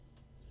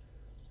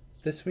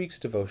This week's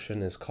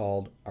devotion is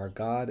called Our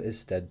God is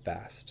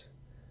Steadfast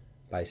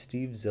by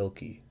Steve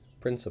Zilke,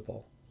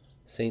 Principal,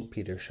 St.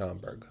 Peter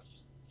Schomburg.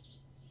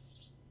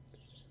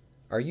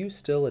 Are you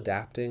still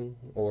adapting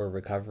or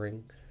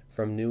recovering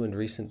from new and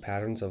recent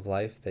patterns of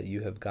life that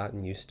you have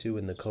gotten used to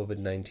in the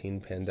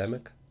COVID-19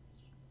 pandemic?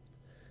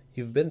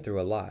 You've been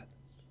through a lot.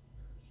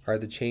 Are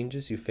the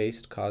changes you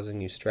faced causing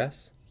you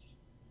stress?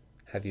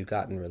 Have you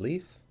gotten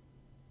relief?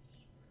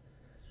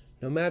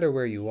 No matter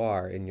where you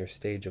are in your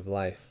stage of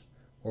life,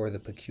 or the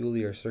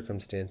peculiar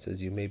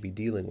circumstances you may be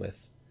dealing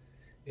with,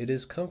 it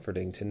is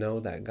comforting to know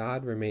that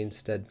God remains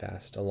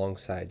steadfast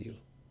alongside you.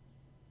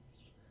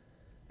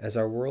 As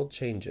our world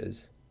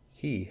changes,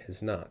 He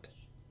has not.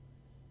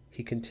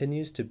 He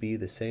continues to be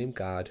the same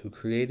God who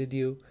created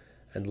you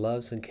and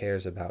loves and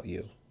cares about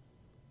you.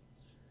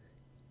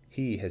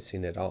 He has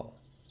seen it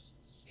all.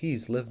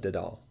 He's lived it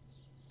all.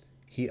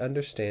 He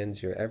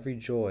understands your every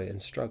joy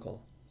and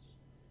struggle.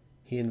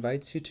 He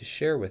invites you to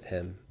share with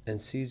Him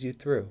and sees you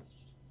through.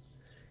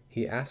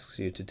 He asks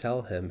you to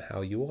tell Him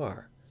how you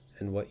are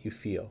and what you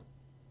feel.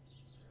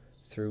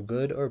 Through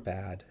good or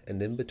bad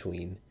and in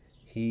between,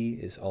 He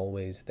is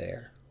always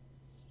there.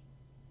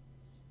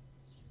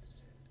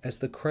 As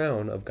the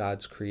crown of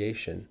God's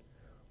creation,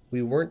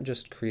 we weren't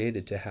just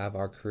created to have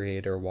our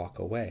Creator walk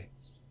away.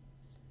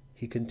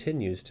 He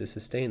continues to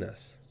sustain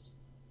us.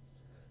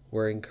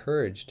 We're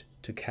encouraged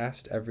to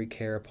cast every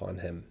care upon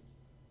Him.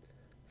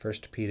 1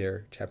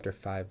 Peter chapter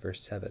 5,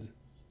 verse 7.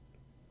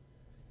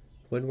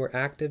 When we're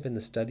active in the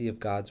study of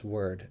God's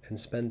Word and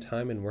spend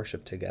time in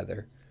worship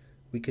together,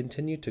 we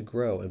continue to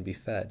grow and be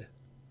fed.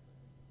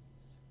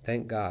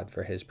 Thank God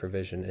for His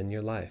provision in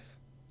your life.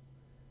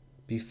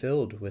 Be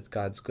filled with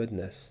God's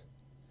goodness.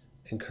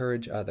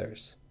 Encourage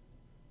others.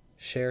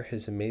 Share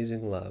His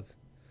amazing love,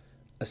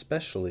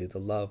 especially the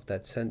love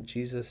that sent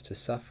Jesus to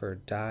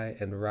suffer, die,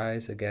 and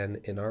rise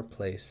again in our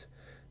place,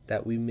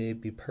 that we may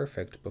be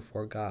perfect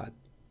before God.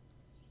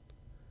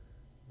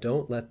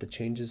 Don't let the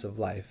changes of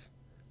life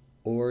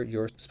or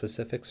your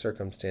specific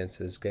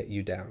circumstances get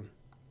you down.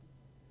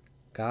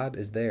 God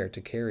is there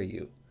to carry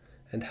you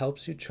and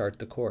helps you chart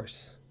the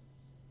course.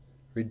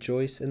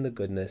 Rejoice in the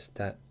goodness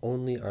that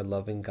only our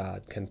loving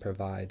God can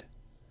provide.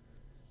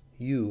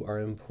 You are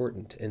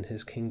important in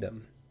His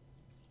kingdom.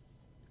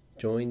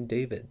 Join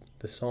David,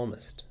 the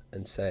psalmist,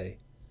 and say,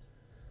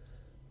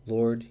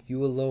 Lord,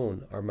 you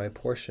alone are my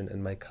portion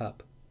and my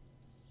cup.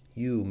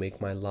 You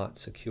make my lot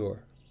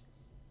secure.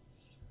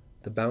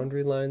 The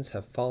boundary lines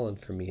have fallen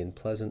for me in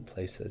pleasant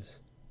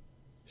places.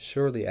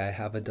 Surely I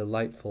have a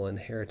delightful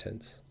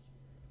inheritance.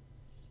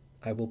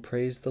 I will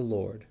praise the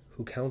Lord,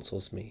 who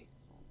counsels me.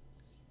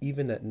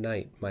 Even at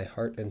night my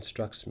heart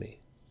instructs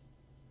me.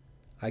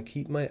 I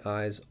keep my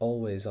eyes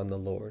always on the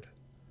Lord.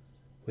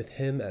 With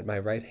Him at my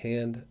right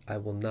hand I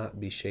will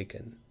not be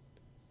shaken.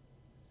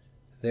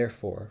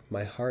 Therefore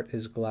my heart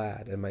is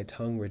glad and my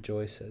tongue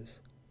rejoices.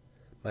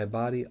 My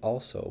body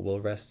also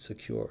will rest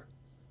secure.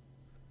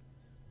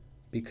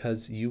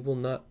 Because you will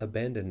not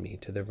abandon me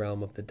to the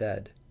realm of the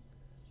dead,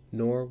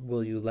 nor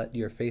will you let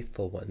your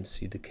faithful ones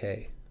see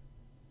decay.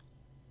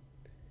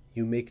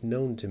 You make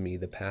known to me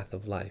the path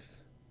of life.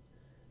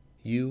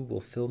 You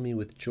will fill me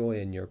with joy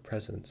in your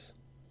presence,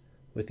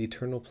 with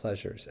eternal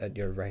pleasures at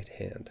your right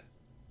hand.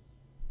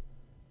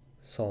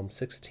 Psalm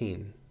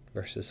 16,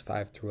 verses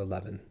 5 through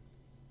 11.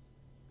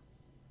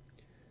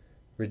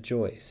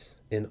 Rejoice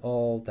in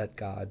all that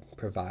God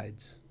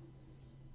provides.